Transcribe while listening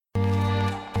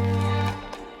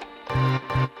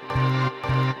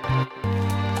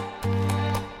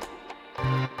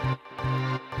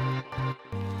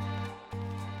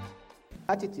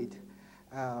gratitude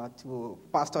to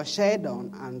Pastor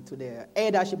Sheldon and to the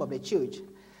eldership of the church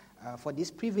for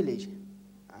this privilege.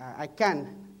 I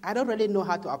don't really know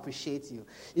how to appreciate you.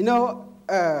 You know,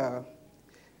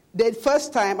 the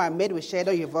first time I met with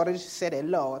Sheldon, you've already said a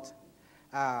lot.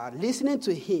 Listening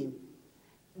to him,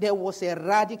 there was a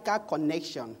radical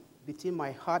connection between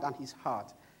my heart and his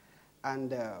heart.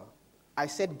 And I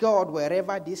said, God,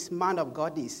 wherever this man of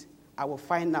God is, I will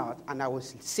find out and I will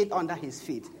sit under his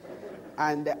feet.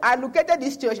 And I located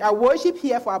this church. I worshiped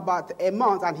here for about a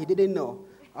month and he didn't know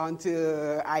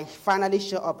until I finally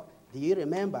showed up. Do you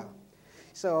remember?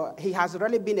 So he has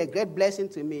really been a great blessing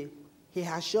to me. He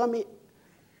has shown me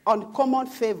uncommon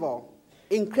favor,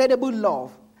 incredible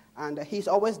love, and he's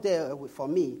always there for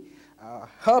me,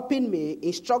 helping me,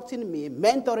 instructing me,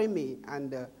 mentoring me,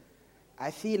 and I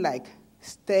feel like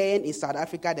staying in South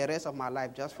Africa the rest of my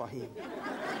life just for him.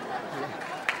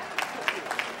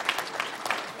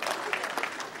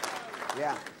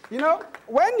 Yeah. You know,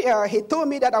 when he told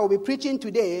me that I will be preaching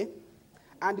today,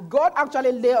 and God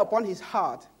actually laid upon his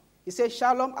heart, he said,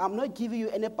 Shalom, I'm not giving you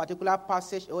any particular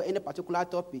passage or any particular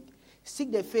topic.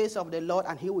 Seek the face of the Lord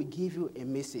and he will give you a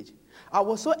message. I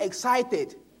was so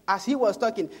excited as he was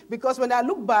talking because when I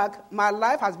look back, my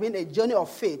life has been a journey of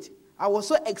faith. I was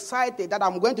so excited that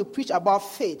I'm going to preach about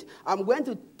faith. I'm going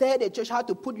to tell the church how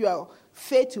to put your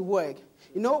faith to work.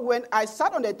 You know, when I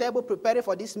sat on the table preparing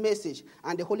for this message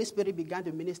and the Holy Spirit began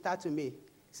to minister to me, he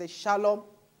said, Shalom,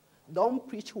 don't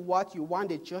preach what you want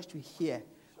the church to hear.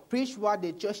 Preach what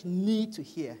the church needs to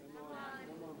hear.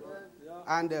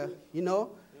 And, you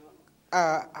know,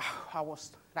 I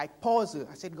was like puzzled.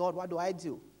 I said, God, what do I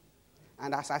do?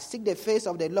 And as I seek the face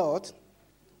of the Lord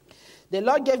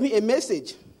gave me a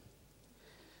message.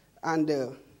 And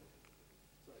just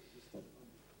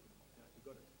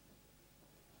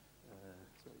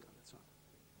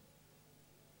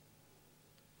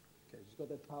got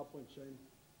that PowerPoint showing.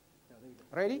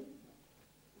 Ready?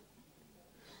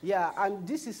 Yeah, and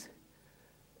this is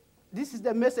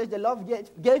the message the Lord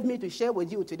gave me to share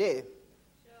with you today.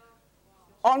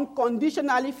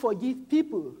 Unconditionally forgive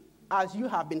people as you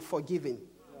have been forgiven.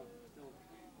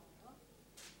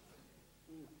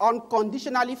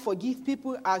 Unconditionally forgive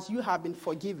people as you have been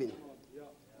forgiven.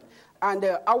 And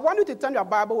I want you to turn your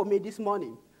Bible with me this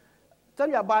morning. Turn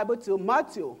your Bible to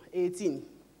Matthew 18.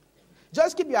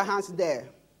 Just keep your hands there.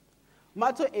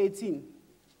 Matthew 18.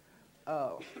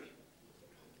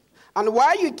 And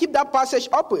while you keep that passage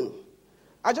open,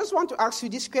 I just want to ask you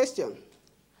this question.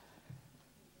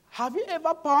 Have you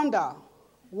ever pondered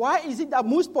why is it that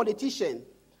most politicians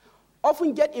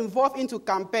often get involved into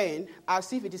campaign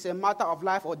as if it is a matter of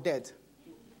life or death?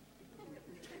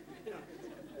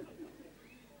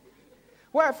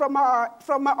 Well, from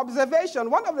my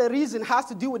observation, one of the reasons has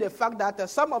to do with the fact that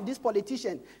some of these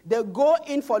politicians, they go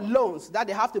in for loans that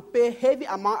they have to pay heavy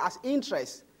amount as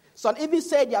interest. Some even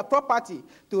sell their property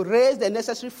to raise the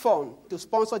necessary fund to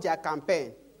sponsor their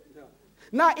campaign. Yeah.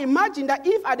 Now imagine that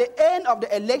if at the end of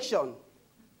the election,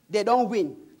 they don't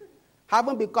win,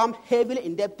 having become heavily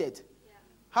indebted,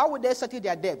 how would they settle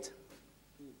their debt?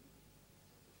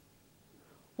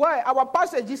 Well, our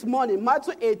passage this morning,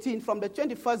 Matthew 18, from the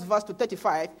 21st verse to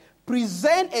 35,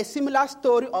 present a similar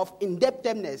story of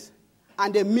indebtedness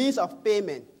and the means of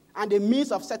payment and the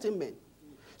means of settlement.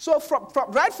 So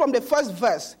right from the first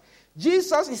verse,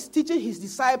 Jesus is teaching his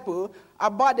disciples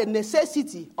about the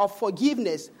necessity of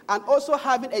forgiveness and also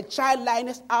having a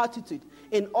childlikeness attitude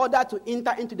in order to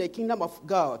enter into the kingdom of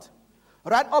God.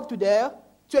 Right up to the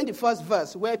 21st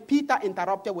verse, where Peter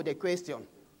interrupted with a question.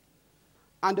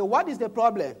 And what is the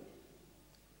problem?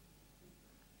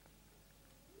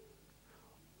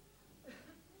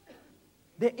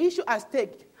 The issue at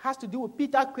stake has to do with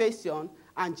Peter's question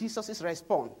and Jesus'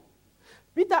 response.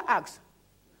 Peter asks,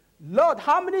 Lord,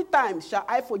 how many times shall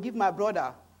I forgive my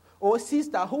brother or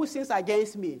sister who sins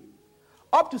against me?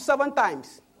 Up to 7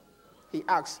 times, he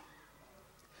asks.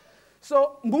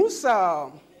 So most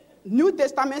New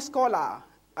Testament scholar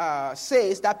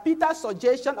says that Peter's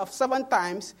suggestion of 7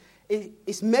 times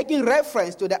is making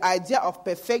reference to the idea of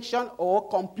perfection or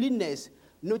completeness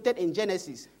noted in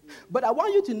Genesis. But I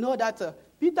want you to know that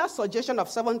Peter's suggestion of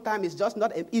 7 times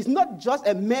is not just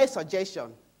a mere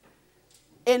suggestion.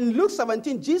 In Luke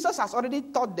 17, Jesus has already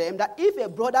taught them that if a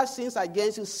brother sins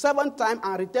against you 7 times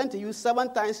and return to you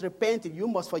 7 times repenting, you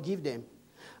must forgive them.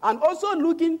 And also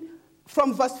looking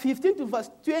from verse 15 to verse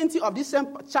 20 of this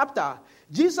same chapter,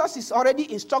 Jesus is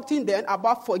already instructing them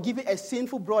about forgiving a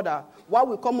sinful brother, what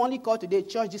we commonly call today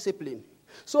church discipline.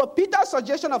 So Peter's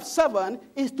suggestion of 7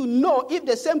 is to know if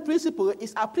the same principle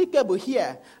is applicable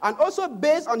here, and also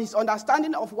based on his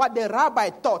understanding of what the rabbi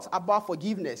taught about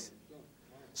forgiveness.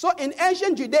 So in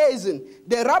ancient Judaism,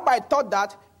 the rabbi taught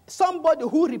that somebody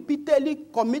who repeatedly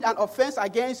commit an offense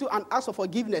against you and ask for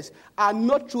forgiveness are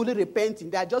not truly repenting.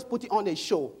 They are just putting on a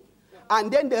show.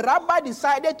 And then the rabbi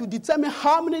decided to determine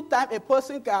how many times a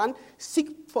person can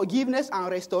seek forgiveness and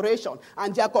restoration.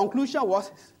 And their conclusion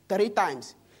was 3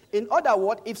 times. In other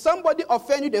words, if somebody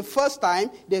offends you the first time,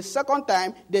 the second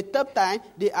time, the third time,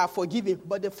 they are forgiven.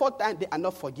 But the 4th time, they are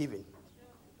not forgiven.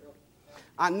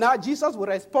 And now Jesus will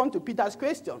respond to Peter's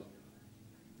question.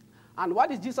 And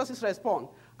what is Jesus' response?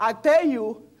 I tell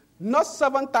you, not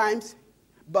 7 times,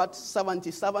 but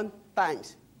 77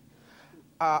 times.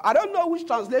 I don't know which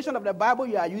translation of the Bible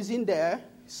you are using there.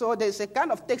 So there's a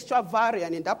kind of textual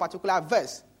variant in that particular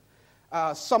verse.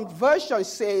 Some version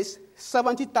says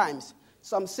 70 times.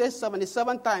 Some say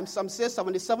 77 times. Some say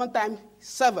 77 times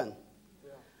 7.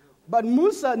 But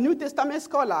most New Testament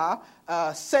scholars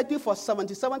settle for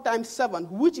 77 times 7,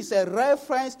 which is a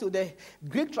reference to the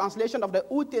Greek translation of the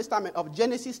Old Testament of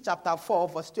Genesis chapter 4,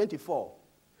 verse 24.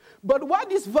 But what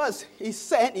this verse is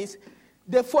saying is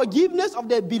the forgiveness of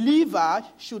the believer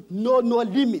should know no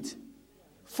limit.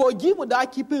 Forgive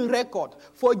without keeping record.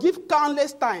 Forgive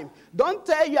countless times. Don't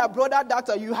tell your brother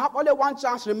that you have only 1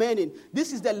 chance remaining.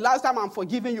 This is the last time I'm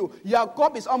forgiving you. Your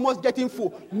cup is almost getting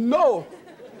full. No.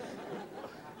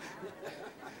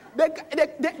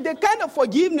 The kind of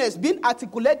forgiveness being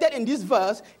articulated in this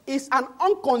verse is an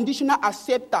unconditional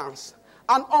acceptance,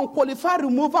 an unqualified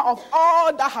removal of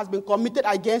all that has been committed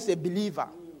against a believer.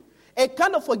 A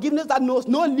kind of forgiveness that knows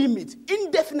no limit,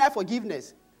 indefinite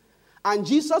forgiveness. And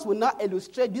Jesus will now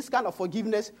illustrate this kind of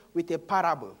forgiveness with a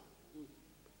parable.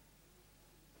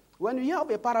 When you hear of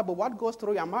a parable, what goes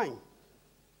through your mind?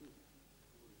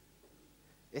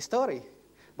 A story.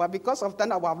 But because of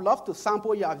that, I would have loved to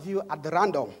sample your view at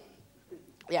random.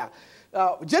 Yeah.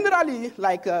 Generally,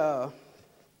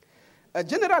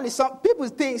 some people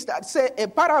think that say a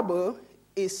parable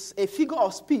is a figure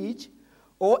of speech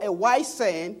or a wise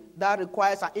saying that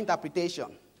requires an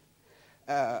interpretation.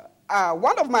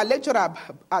 One of my lecturers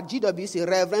at GWC,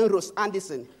 Reverend Ross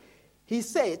Anderson, he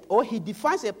said, or he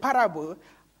defines a parable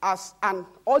as an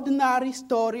ordinary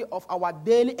story of our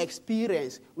daily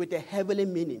experience with a heavenly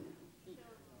meaning.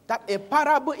 That a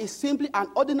parable is simply an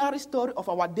ordinary story of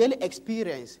our daily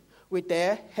experience with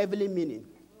a heavenly meaning.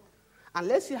 And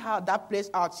let's see how that plays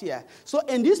out here. So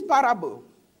in this parable,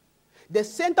 the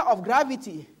center of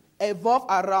gravity evolves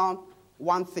around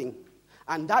one thing,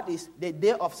 and that is the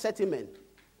day of settlement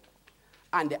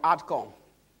and the outcome.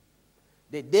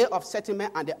 The day of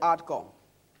settlement and the outcome.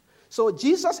 So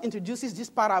Jesus introduces this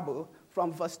parable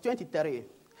from verse 23.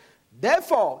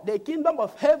 Therefore, the kingdom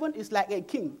of heaven is like a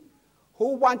king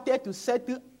who wanted to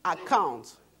settle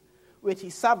accounts with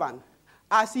his servant.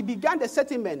 As he began the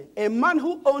settlement, a man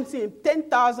who owns him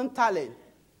 10,000 talents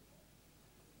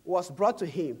was brought to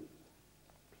him.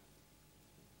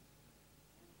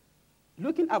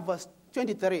 Looking at verse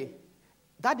 23,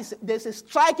 there's a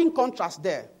striking contrast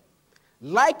there.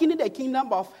 Likening the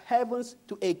kingdom of heavens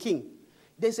to a king.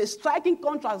 There's a striking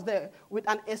contrast there with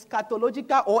an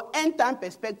eschatological or end-time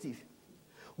perspective.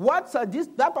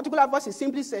 That particular verse is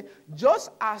simply saying,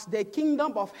 just as the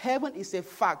kingdom of heaven is a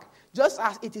fact, just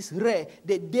as it is rare,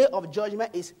 the day of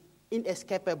judgment is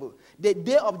inescapable. The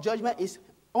day of judgment is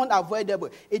unavoidable.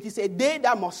 It is a day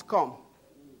that must come.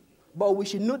 But we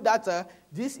should note that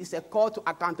this is a call to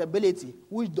accountability,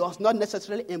 which does not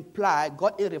necessarily imply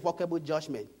God's irrevocable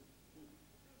judgment.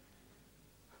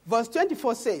 Verse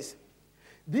 24 says,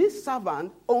 this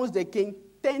servant owes the king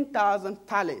 10,000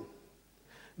 talents.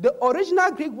 The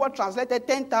original Greek word translated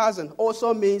 10,000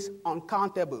 also means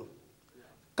uncountable,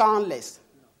 countless.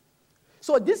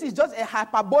 So this is just a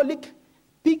hyperbolic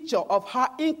picture of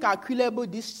how incalculable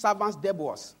this servant's debt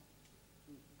was,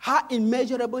 how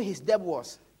immeasurable his debt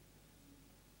was.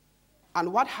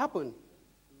 And what happened?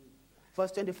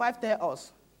 Verse 25 tells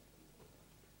us,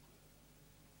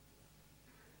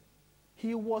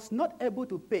 he was not able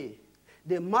to pay.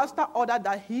 The master ordered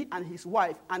that he and his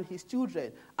wife and his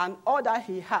children and all that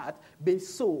he had been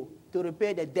sold to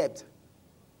repay the debt.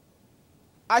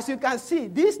 As you can see,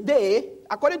 this day,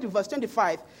 according to verse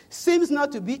 25, seems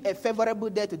not to be a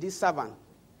favorable day to this servant.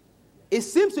 It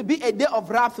seems to be a day of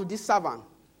wrath to this servant.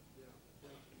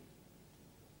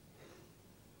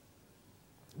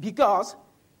 Because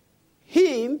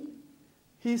him,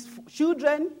 his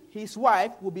children, his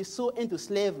wife will be sold into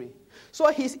slavery. So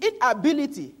his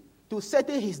inability to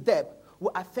settle his debt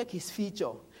will affect his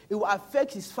future. It will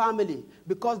affect his family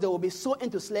because they will be sold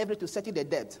into slavery to settle the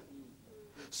debt.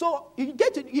 So you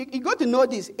got to know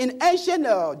this. In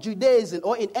ancient Judaism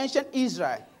or in ancient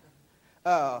Israel,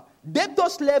 debtor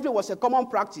slavery was a common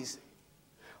practice.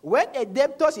 When a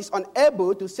debtor is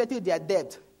unable to settle their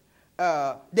debt,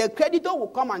 the creditor will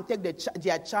come and take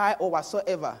their child or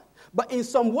whatsoever. But in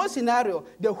some worst scenario,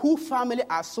 the whole family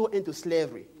are sold into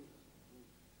slavery.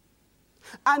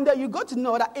 And you got to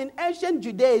know that in ancient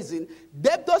Judaism,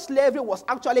 debtor slavery was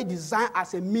actually designed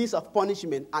as a means of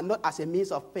punishment and not as a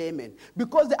means of payment.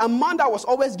 Because the amount that was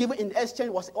always given in exchange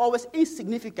was always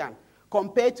insignificant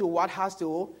compared to what has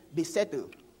to be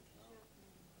settled.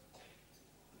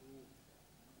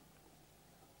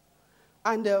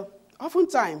 And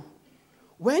oftentimes,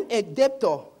 when a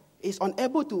debtor is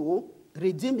unable to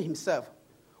redeem himself,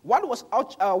 what was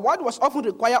often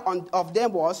required of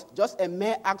them was just a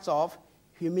mere act of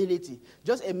humility.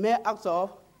 Just a mere act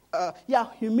of,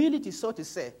 humility, so to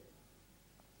say.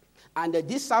 And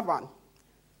this servant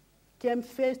came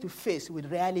face to face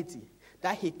with reality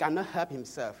that he cannot help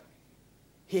himself.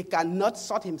 He cannot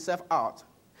sort himself out.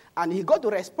 And he got to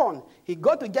respond. He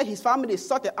got to get his family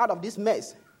sorted out of this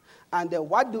mess. And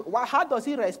how does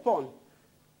he respond?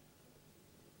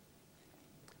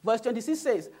 Verse 26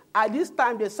 says, at this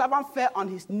time the servant fell on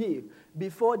his knee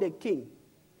before the king.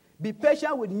 Be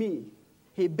patient with me,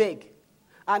 he begged,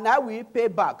 and I will pay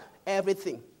back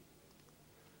everything.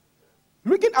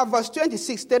 Looking at verse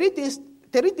 26, 30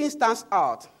 things stands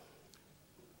out.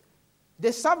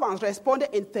 The servants responded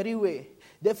in 3 ways.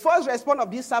 The first response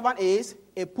of this servant is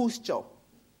a posture.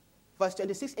 Verse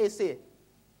 26a says,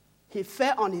 he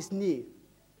fell on his knee.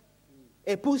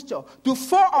 A posture. To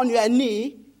fall on your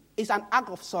knee is an act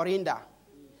of surrender.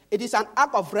 It is an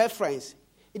act of reverence.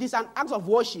 It is an act of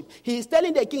worship. He is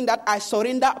telling the king that I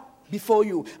surrender before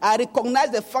you. I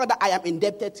recognize the fact that I am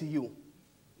indebted to you.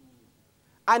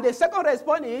 And the second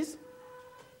response is,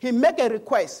 he made a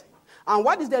request. And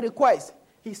what is the request?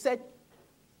 He said,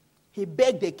 he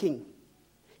begged the king.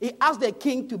 He asked the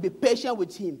king to be patient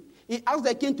with him. He asked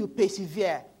the king to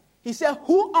persevere. He said,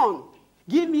 hold on,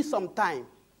 give me some time.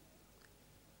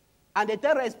 And the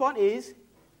third response is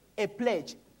a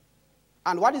pledge.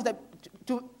 And what is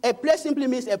a pledge simply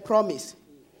means a promise.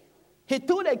 He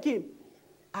told the king,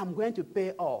 I'm going to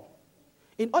pay all.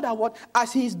 In other words,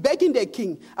 as he's begging the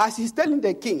king, as he's telling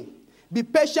the king, be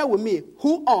patient with me,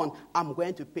 hold on, I'm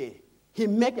going to pay. He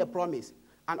made a promise.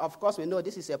 And of course, we know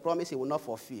this is a promise he will not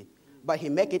fulfill. But he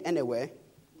made it anyway.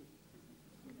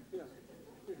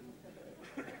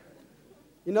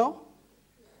 You know?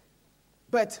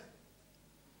 But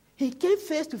he came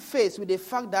face to face with the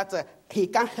fact that he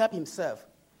can't help himself.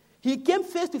 He came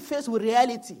face to face with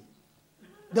reality.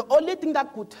 The only thing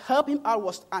that could help him out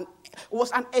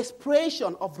was an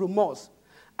expression of remorse.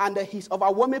 And his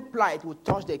overwhelming plight would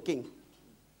touch the king.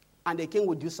 And the king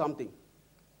would do something.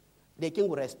 The king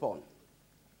would respond.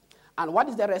 And what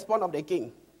is the response of the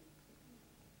king?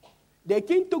 The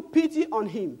king took pity on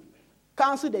him,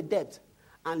 canceled the debt,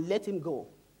 and let him go.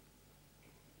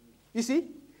 You see?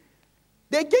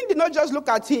 The king did not just look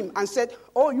at him and said,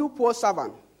 oh, you poor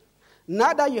servant,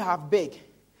 now that you have begged,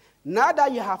 now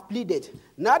that you have pleaded,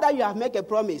 now that you have made a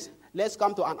promise, let's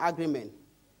come to an agreement.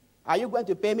 Are you going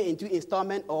to pay me in 2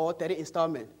 installments or 3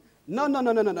 installments? No.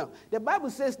 The Bible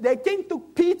says the king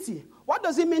took pity. What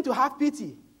does it mean to have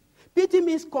pity? Pity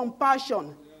means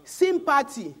compassion,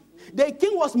 sympathy. The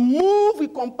king was moved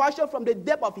with compassion from the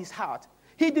depth of his heart.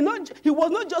 He was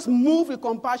not just moved with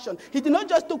compassion. He did not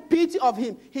just take pity of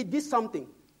him. He did something.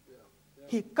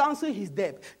 He canceled his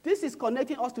debt. This is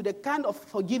connecting us to the kind of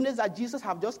forgiveness that Jesus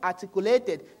have just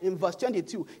articulated in verse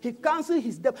 22. He canceled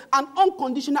his debt. An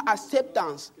unconditional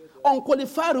acceptance.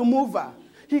 Unqualified removal.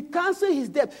 He canceled his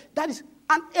debt. That is,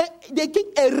 and the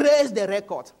king erased the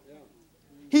record.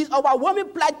 His overwhelming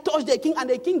plight touched the king, and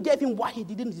the king gave him what he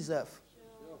didn't deserve.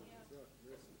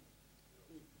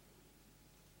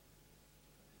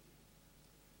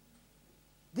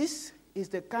 This is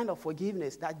the kind of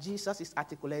forgiveness that Jesus is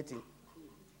articulating.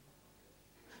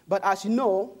 But as you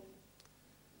know,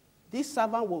 this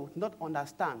servant will not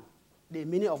understand the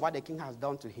meaning of what the king has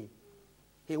done to him.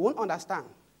 He won't understand.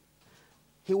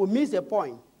 He will miss the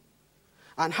point.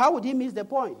 And how would he miss the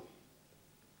point?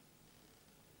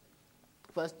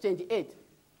 Verse 28.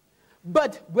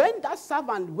 But when that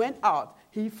servant went out,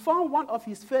 he found one of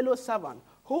his fellow servants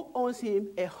who owes him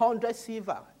 100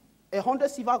 silver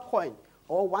coin,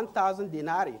 or 1,000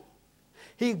 denarii.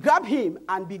 He grabbed him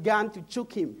and began to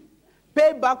choke him.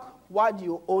 Pay back what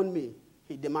you owe me,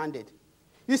 he demanded.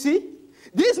 You see,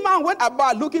 this man went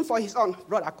about looking for his own.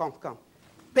 Brother, come.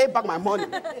 Pay back my money.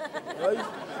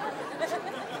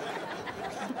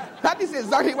 That is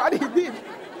exactly what he did.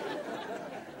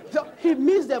 So he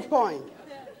missed the point.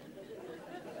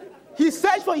 He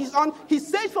searched for his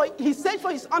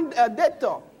own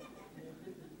debtor.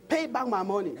 Pay back my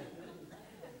money.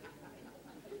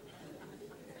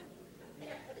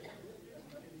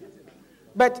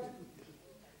 But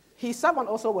his servant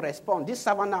also will respond. This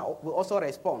servant now will also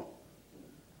respond.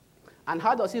 And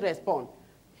how does he respond?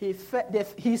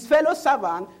 His fellow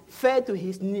servant fell to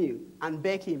his knee and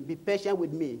begged him, be patient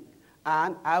with me,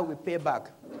 and I will pay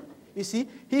back. You see,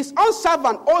 his own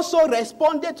servant also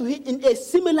responded to him in a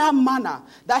similar manner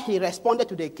that he responded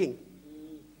to the king.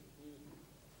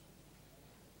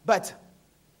 But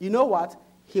you know what?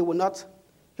 He will not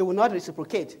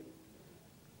reciprocate.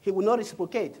 He will not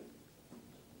reciprocate.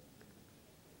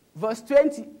 Verse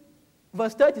 30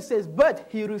 says, but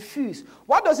he refused.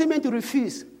 What does it mean to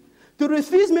refuse? To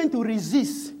refuse means to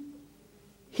resist.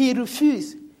 He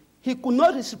refused. He could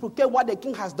not reciprocate what the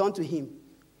king has done to him.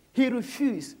 He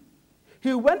refused.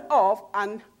 He went off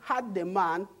and had the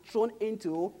man thrown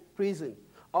into prison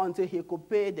until he could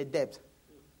pay the debt.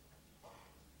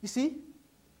 You see,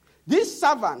 this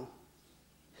servant,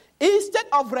 instead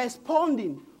of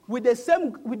responding with the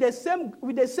same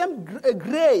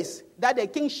grace that the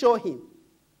king showed him,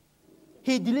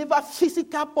 he delivered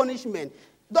physical punishment.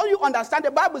 Don't you understand?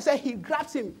 The Bible says he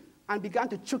grabbed him and began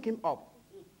to choke him up.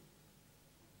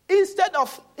 Instead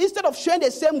of showing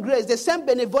the same grace, the same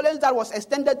benevolence that was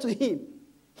extended to him,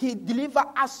 he delivered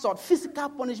assault, physical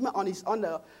punishment on his own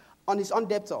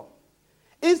debtor.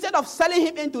 Instead of selling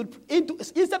him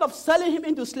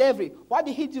into slavery, what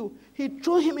did he do? He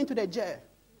threw him into the jail,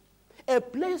 a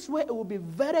place where it would be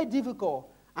very difficult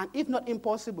and if not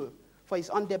impossible for his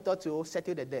own debtor to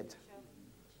settle the debt.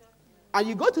 And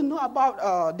you got to know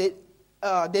about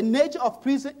the nature of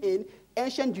prison in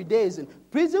ancient Judaism.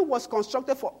 Prison was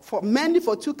constructed mainly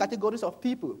for two categories of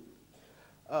people.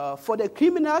 For the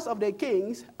criminals of the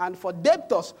kings and for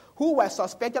debtors who were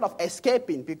suspected of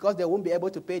escaping because they won't be able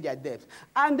to pay their debt.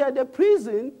 And the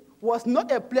prison was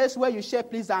not a place where you share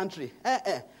pleasantry.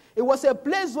 It was a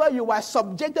place where you were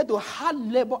subjected to hard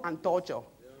labor and torture.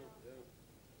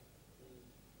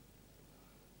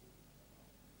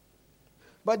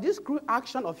 But this cruel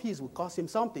action of his will cost him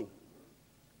something.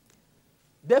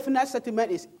 Definite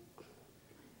settlement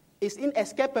is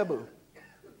inescapable.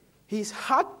 His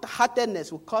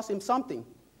hard-heartedness will cost him something.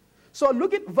 So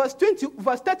look at verse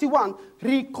 31,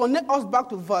 reconnect us back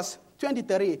to verse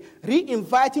 23,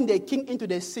 re-inviting the king into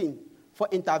the scene for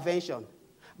intervention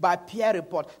by peer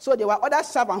report. So there were other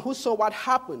servants who saw what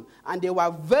happened, and they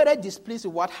were very displeased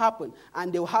with what happened,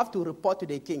 and they will have to report to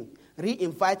the king,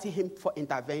 re-inviting him for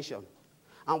intervention.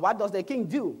 And what does the king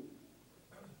do?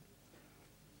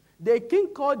 The king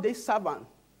called this servant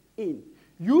in.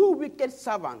 You wicked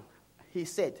servant, he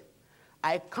said,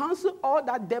 I cancel all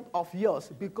that debt of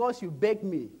yours because you begged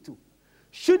me to.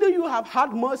 Shouldn't you have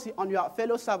had mercy on your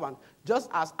fellow servant just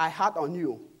as I had on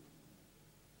you?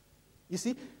 You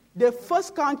see, the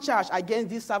first count charge against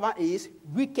this servant is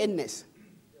wickedness.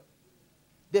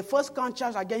 The first count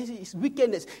charge against it is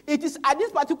wickedness. It is at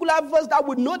this particular verse that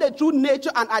we know the true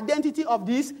nature and identity of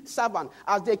this servant,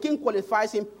 as the king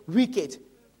qualifies him wicked.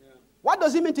 What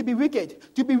does it mean to be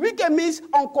wicked? To be wicked means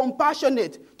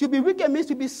uncompassionate. To be wicked means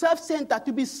to be self-centered,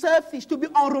 to be selfish, to be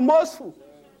unremorseful.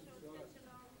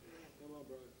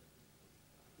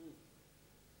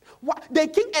 The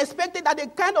king expected that the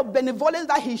kind of benevolence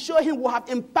that he showed him would have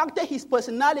impacted his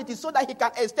personality so that he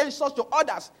can extend such to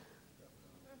others.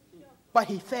 But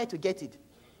he failed to get it.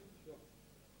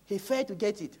 He failed to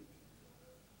get it.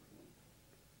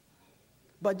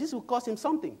 But this will cost him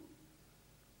something.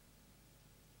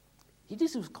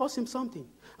 This will cost him something.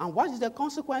 And what is the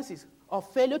consequences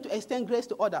of failure to extend grace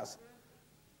to others?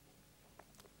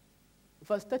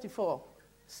 Verse 34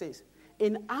 says,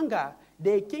 in anger,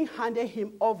 the king handed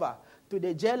him over to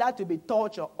the jailer to be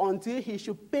tortured until he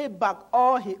should pay back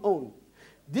all he owned.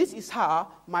 This is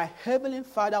how my heavenly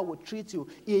Father will treat you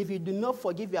if you do not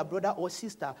forgive your brother or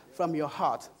sister from your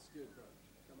heart.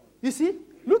 You see,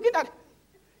 look at that.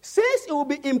 Since it will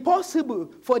be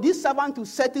impossible for this servant to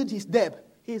settle his debt,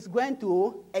 he is going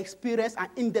to experience an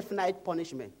indefinite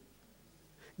punishment.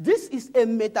 This is a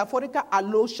metaphorical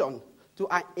allusion to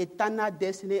an eternal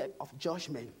destiny of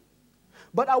judgment.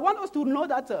 But I want us to know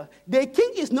that the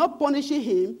king is not punishing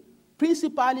him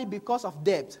principally because of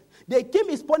debt. The king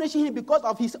is punishing him because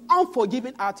of his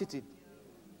unforgiving attitude.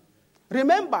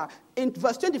 Remember, in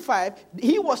verse 25,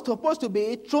 he was supposed to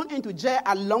be thrown into jail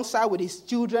alongside with his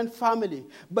children, family.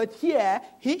 But here,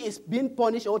 he is being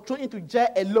punished or thrown into jail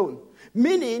alone.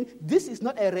 Meaning, this is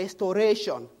not a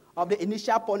restoration of the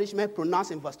initial punishment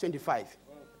pronounced in verse 25.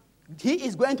 He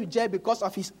is going to jail because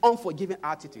of his unforgiving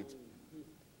attitude.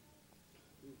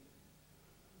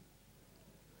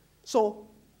 So,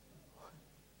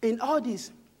 in all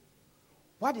this,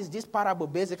 what is this parable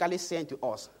basically saying to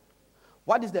us?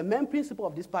 What is the main principle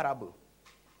of this parable?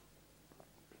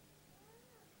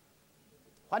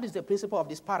 What is the principle of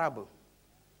this parable?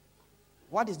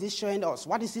 What is this showing us?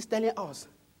 What is this telling us?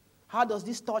 How does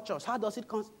this touch us? How does it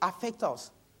affect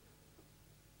us?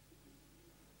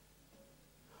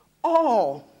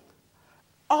 All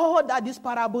that this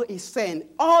parable is saying,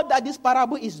 all that this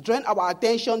parable is drawing our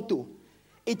attention to,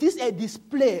 it is a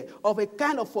display of a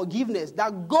kind of forgiveness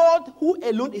that God, who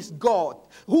alone is God,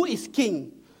 who is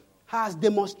King, has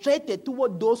demonstrated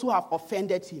toward those who have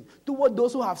offended him, toward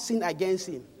those who have sinned against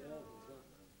him.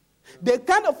 The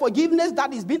kind of forgiveness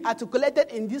that is being articulated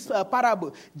in this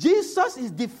parable, Jesus is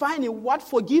defining what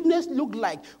forgiveness looks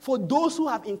like for those who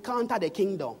have encountered the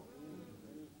kingdom.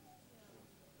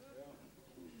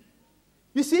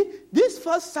 You see, this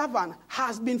first servant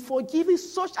has been forgiven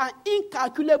such an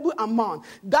incalculable amount.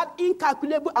 That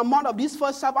incalculable amount of this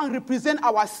first servant represents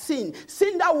our sin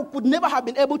that we could never have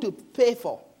been able to pay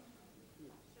for.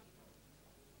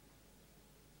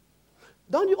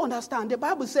 Don't you understand? The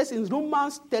Bible says in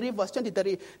Romans 3 verse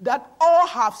 23 that all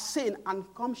have sinned and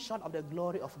come short of the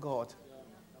glory of God.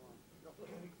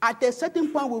 At a certain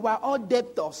point, we were all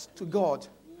debtors to God.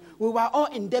 We were all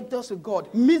indebtors to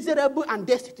God, miserable and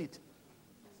destitute.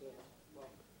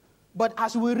 But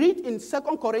as we read in 2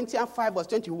 Corinthians 5 verse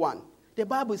 21, the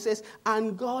Bible says,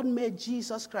 and God made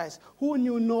Jesus Christ, who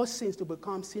knew no sins, to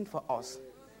become sin for us.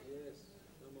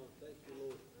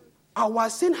 Our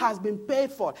sin has been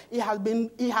paid for. It has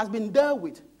been dealt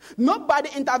with. Not by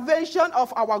the intervention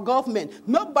of our government,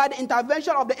 not by the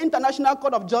intervention of the International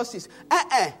Court of Justice.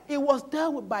 It was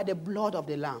dealt with by the blood of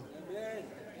the Lamb. Amen.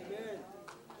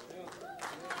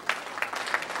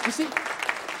 You see?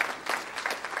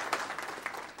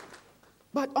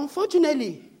 But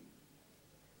unfortunately,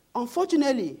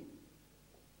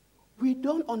 we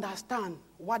don't understand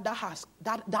what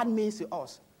that means to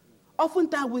us.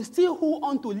 Oftentimes, we still hold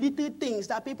on to little things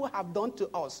that people have done to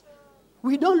us.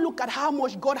 We don't look at how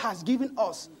much God has given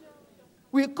us.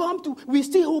 We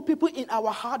still hold people in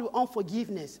our heart with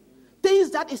unforgiveness. Things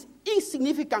that is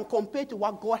insignificant compared to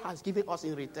what God has given us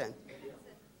in return.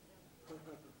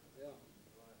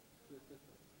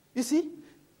 You see?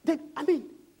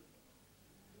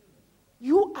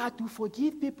 You are to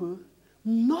forgive people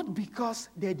not because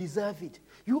they deserve it.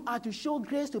 You are to show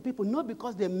grace to people not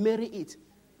because they merit it.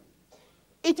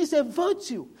 It is a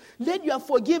virtue. Let your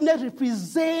forgiveness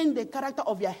represent the character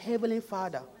of your heavenly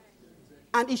Father.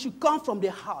 And it should come from the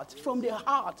heart. From the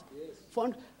heart.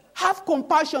 Have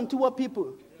compassion toward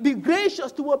people. Be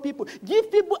gracious toward people.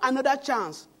 Give people another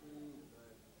chance.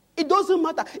 It doesn't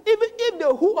matter. Even if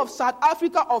the whole of South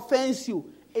Africa offends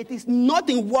you, it is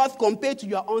nothing worth compared to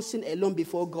your own sin alone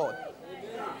before God.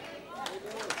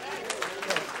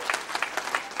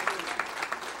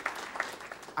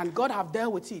 And God have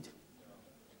dealt with it.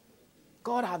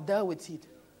 God have dealt with it.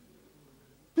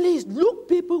 Please look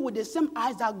people with the same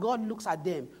eyes that God looks at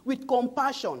them, with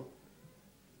compassion.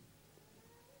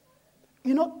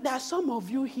 You know, there are some of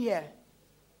you here.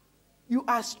 You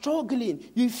are struggling.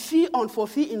 You feel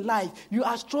unfulfilled in life. You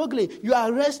are struggling. You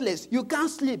are restless. You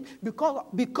can't sleep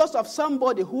because of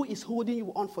somebody who is holding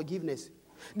you on forgiveness.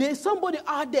 There is somebody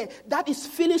out there that is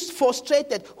feeling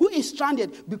frustrated, who is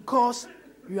stranded because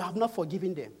you have not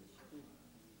forgiven them.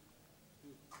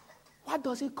 What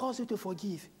does it cause you to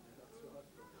forgive?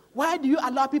 Why do you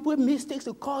allow people's mistakes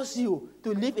to cause you to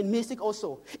live in mistake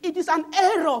also? It is an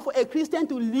error for a Christian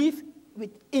to live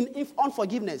in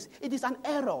unforgiveness. It is an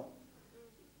error.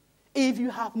 If you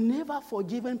have never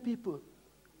forgiven people,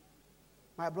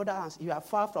 my brother, you are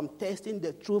far from tasting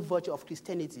the true virtue of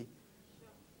Christianity.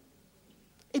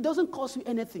 It doesn't cost you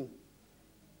anything.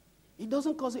 It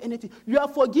doesn't cost you anything. Your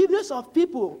forgiveness of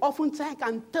people oftentimes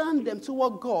can turn them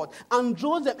toward God and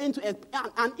draw them into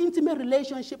an intimate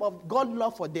relationship of God's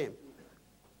love for them.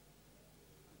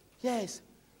 Yes.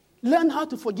 Learn how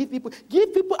to forgive people.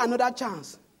 Give people another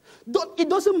chance. It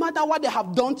doesn't matter what they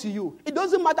have done to you. It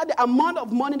doesn't matter the amount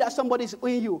of money that somebody is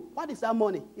owing you. What is that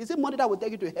money? Is it money that will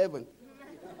take you to heaven?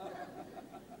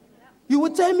 You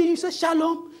will tell me, you say,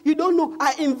 Shalom, you don't know.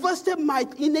 I invested my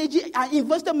energy, I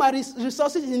invested my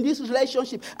resources in this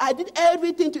relationship. I did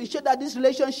everything to ensure that this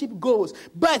relationship goes.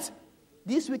 But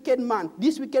this wicked man,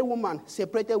 this wicked woman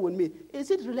separated with me.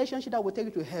 Is it a relationship that will take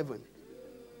you to heaven?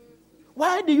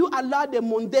 Why do you allow the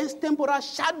mundane, temporal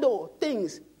shadow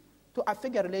things to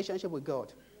affect your relationship with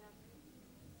God?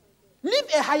 Live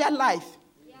a higher life.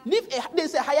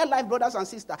 There's a higher life, brothers and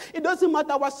sisters. It doesn't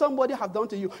matter what somebody has done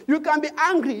to you. You can be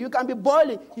angry. You can be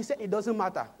boiling. He said it doesn't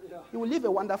matter. You will live a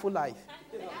wonderful life.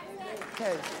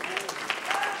 Yes.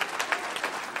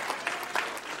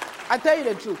 I tell you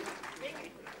the truth.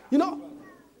 You know,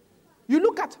 you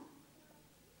look at,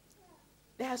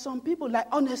 there are some people, like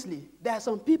honestly, there are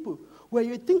some people when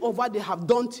you think of what they have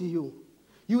done to you,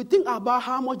 you think about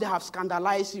how much they have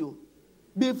scandalized you.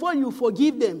 Before you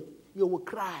forgive them, you will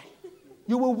cry.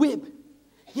 You will weep.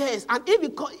 Yes, and if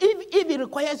it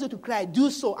requires you to cry, do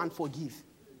so and forgive.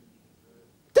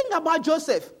 Think about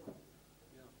Joseph.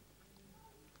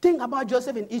 Think about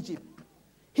Joseph in Egypt.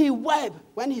 He wept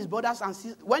when his brothers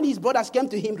came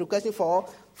to him requesting for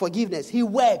forgiveness. He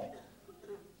wept.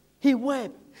 He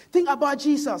wept. Think about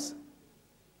Jesus.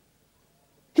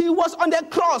 He was on the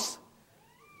cross.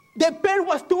 The pain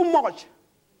was too much.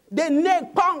 The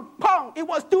neck, pound. It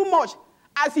was too much.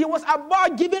 As he was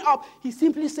about giving up, he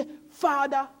simply said,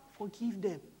 Father, forgive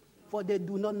them, for they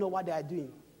do not know what they are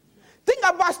doing. Think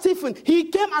about Stephen. He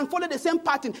came and followed the same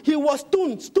pattern. He was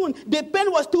stoned. The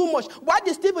pain was too much. What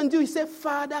did Stephen do? He said,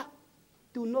 Father,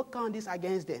 do not count this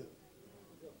against them.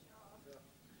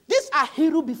 These are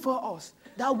heroes before us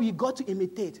that we got to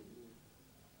imitate.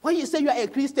 When you say you are a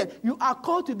Christian, you are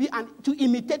called to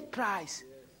imitate Christ.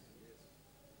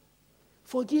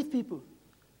 Forgive people.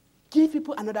 Give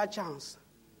people another chance.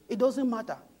 It doesn't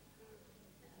matter.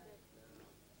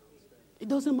 It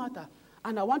doesn't matter.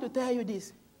 And I want to tell you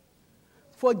this.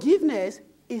 Forgiveness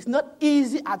is not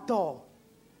easy at all.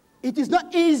 It is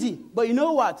not easy, but you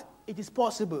know what? It is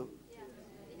possible.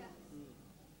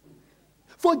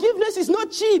 Forgiveness is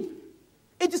not cheap.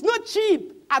 It is not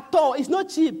cheap at all. It's not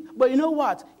cheap, but you know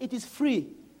what? It is free.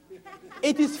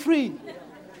 It is free.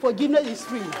 Forgiveness is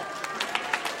free.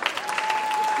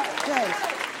 Yes.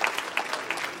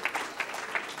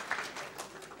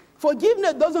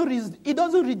 Forgiveness doesn't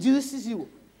reduce you.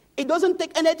 It doesn't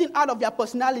take anything out of your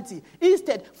personality.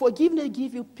 Instead, forgiveness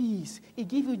gives you peace. It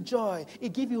gives you joy.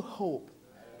 It gives you hope.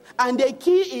 And the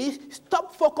key is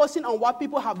stop focusing on what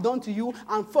people have done to you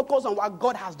and focus on what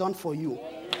God has done for you.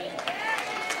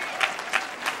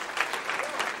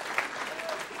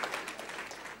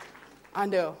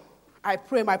 And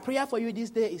my prayer for you this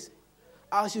day is,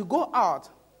 as you go out,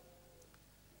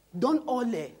 don't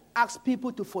only ask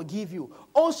people to forgive you.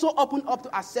 Also open up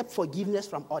to accept forgiveness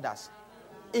from others.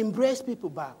 Embrace people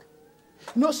back.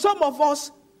 Some of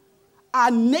us are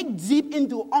neck deep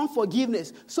into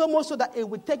unforgiveness, so much so that it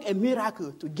will take a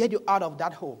miracle to get you out of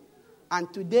that hole.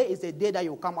 And today is the day that you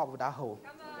will come out of that hole.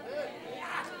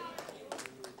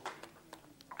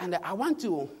 And I want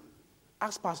to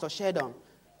ask Pastor Sheldon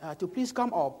to please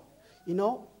come up.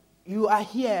 You are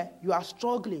here, you are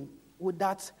struggling with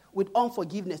that, with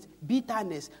unforgiveness,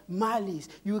 bitterness, malice.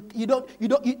 There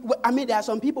are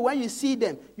some people, when you see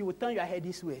them, you will turn your head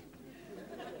this way.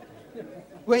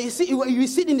 When you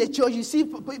sit in the church, you see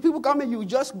people coming, you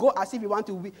just go as if you want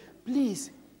to be.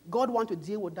 Please, God wants to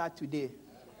deal with that today.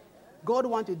 God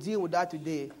wants to deal with that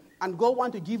today. And God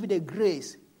wants to give you the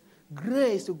grace.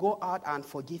 Grace to go out and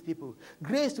forgive people.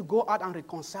 Grace to go out and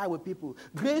reconcile with people.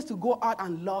 Grace to go out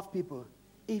and love people.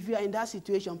 If you are in that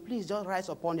situation, please just rise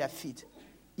upon your feet.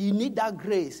 You need that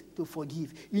grace to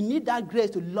forgive. You need that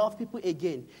grace to love people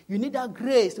again. You need that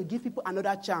grace to give people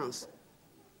another chance.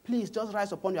 Please just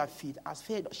rise upon your feet as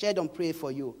Sheldon pray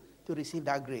for you to receive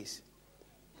that grace.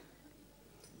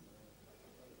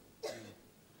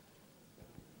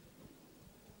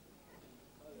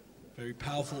 Very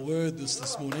powerful word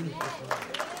this morning.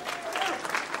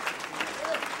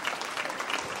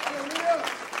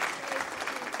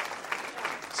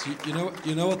 So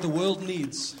you know what the world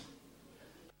needs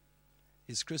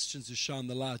is Christians who shine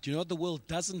the light. You know what the world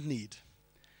doesn't need?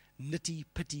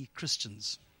 Nitty-pitty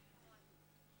Christians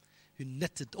who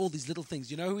knit at all these little things.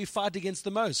 You know who we fight against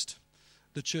the most?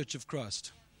 The Church of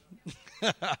Christ.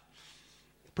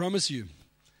 Promise you.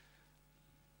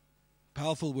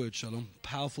 Powerful word, Shalom.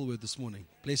 Powerful word this morning.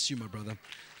 Bless you, my brother.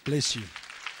 Bless you.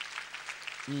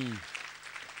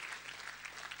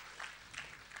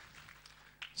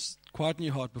 Quieten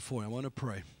your heart before I want to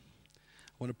pray. I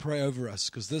want to pray over us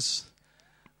because this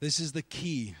is the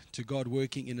key to God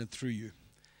working in and through you.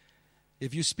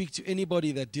 If you speak to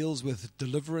anybody that deals with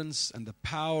deliverance and the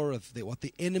power of what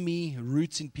the enemy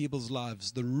roots in people's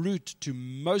lives, the root to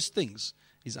most things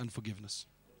is unforgiveness.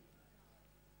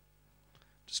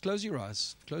 Just close your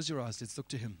eyes. Close your eyes. Let's look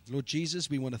to Him. Lord Jesus,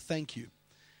 we want to thank you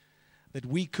that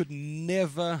we could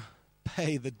never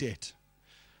pay the debt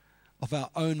of our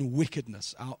own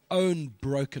wickedness, our own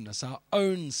brokenness, our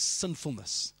own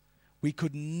sinfulness. We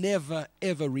could never,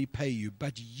 ever repay you,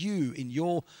 but you, in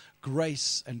your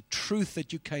grace and truth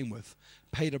that you came with,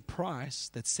 paid a price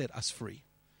that set us free.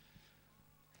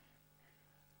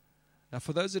 Now,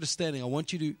 for those that are standing, I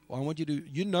want you to,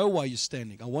 you know why you're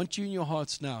standing. I want you in your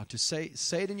hearts now to say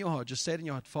it in your heart. Just say it in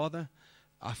your heart, Father,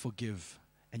 I forgive.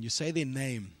 And you say their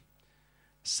name.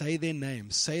 Say their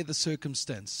name. Say the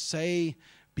circumstance. Say,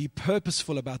 Be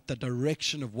purposeful about the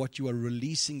direction of what you are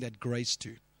releasing that grace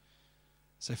to.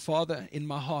 Say, Father, in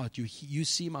my heart, you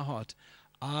see my heart.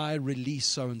 I release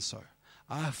so-and-so.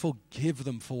 I forgive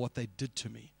them for what they did to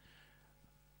me.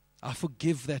 I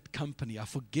forgive that company. I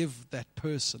forgive that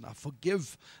person. I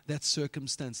forgive that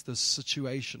circumstance, the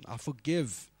situation. I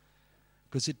forgive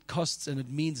because it costs and it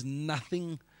means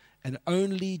nothing and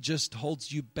only just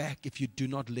holds you back if you do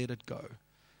not let it go.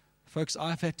 Folks,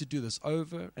 I've had to do this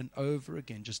over and over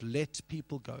again. Just let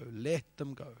people go. Let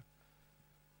them go.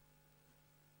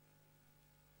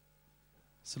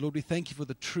 So, Lord, we thank you for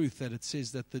the truth that it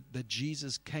says that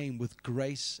Jesus came with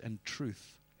grace and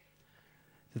truth.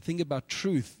 The thing about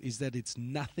truth is that it's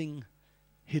nothing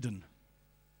hidden.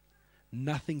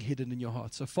 Nothing hidden in your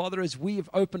heart. So, Father, as we have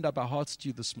opened up our hearts to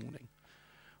you this morning,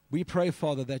 we pray,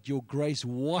 Father, that your grace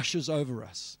washes over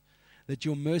us, that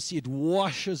your mercy, it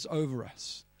washes over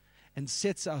us and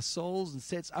sets our souls and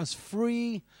sets us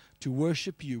free to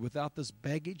worship you without this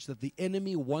baggage that the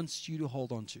enemy wants you to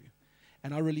hold on to.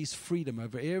 And I release freedom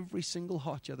over every single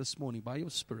heart here this morning by your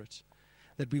Spirit,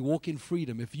 that we walk in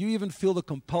freedom. If you even feel the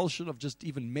compulsion of just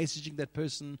even messaging that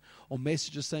person or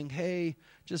messages saying, hey,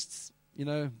 just,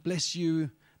 bless you.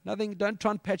 Nothing, don't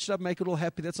try and patch it up, make it all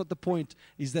happy. That's not the point,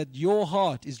 is that your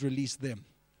heart is released them.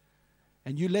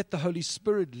 And you let the Holy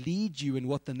Spirit lead you in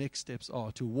what the next steps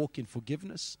are, to walk in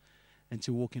forgiveness and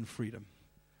to walk in freedom.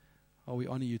 Oh, we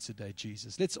honor you today,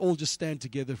 Jesus. Let's all just stand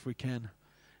together if we can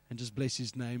and just bless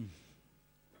his name.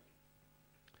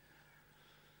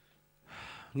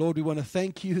 Lord, we want to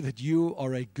thank you that you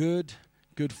are a good,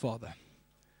 good Father.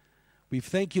 We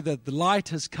thank you that the light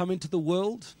has come into the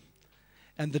world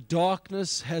and the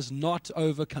darkness has not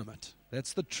overcome it.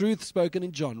 That's the truth spoken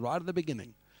in John right at the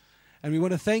beginning. And we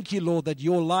want to thank you, Lord, that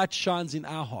your light shines in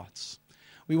our hearts.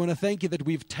 We want to thank you that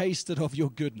we've tasted of your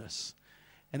goodness.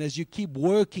 And as you keep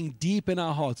working deep in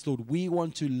our hearts, Lord, we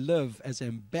want to live as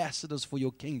ambassadors for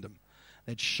your kingdom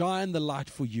that shine the light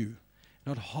for you.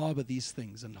 Not harbor these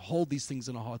things and hold these things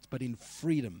in our hearts, but in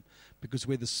freedom. Because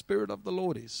where the Spirit of the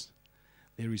Lord is,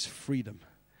 there is freedom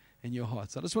in your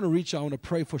hearts. I just want to reach out. I want to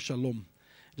pray for shalom.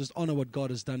 Just honor what God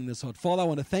has done in this heart. Father, I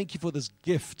want to thank you for this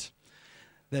gift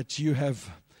that you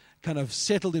have kind of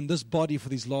settled in this body for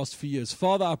these last few years.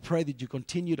 Father, I pray that you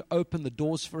continue to open the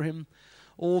doors for him.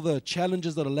 All the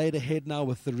challenges that are laid ahead now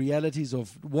with the realities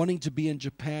of wanting to be in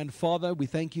Japan. Father, we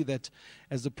thank you that,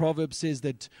 as the proverb says,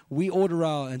 that we order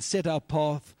and set our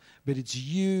path, but it's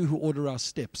you who order our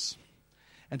steps.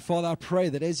 And Father, I pray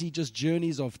that as he just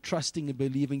journeys of trusting and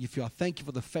believing you, I thank you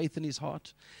for the faith in his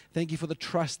heart. Thank you for the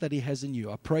trust that he has in you.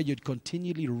 I pray you'd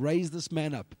continually raise this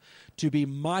man up to be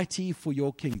mighty for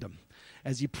your kingdom.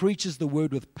 As he preaches the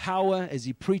word with power, as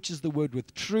he preaches the word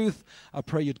with truth, I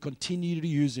pray you'd continue to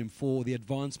use him for the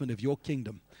advancement of your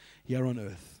kingdom here on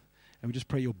earth. And we just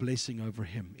pray your blessing over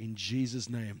him in Jesus'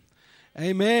 name.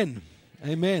 Amen.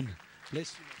 Amen.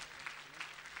 Bless you.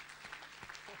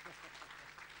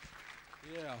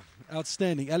 Yeah,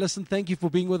 outstanding. Alison, thank you for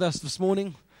being with us this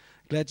morning.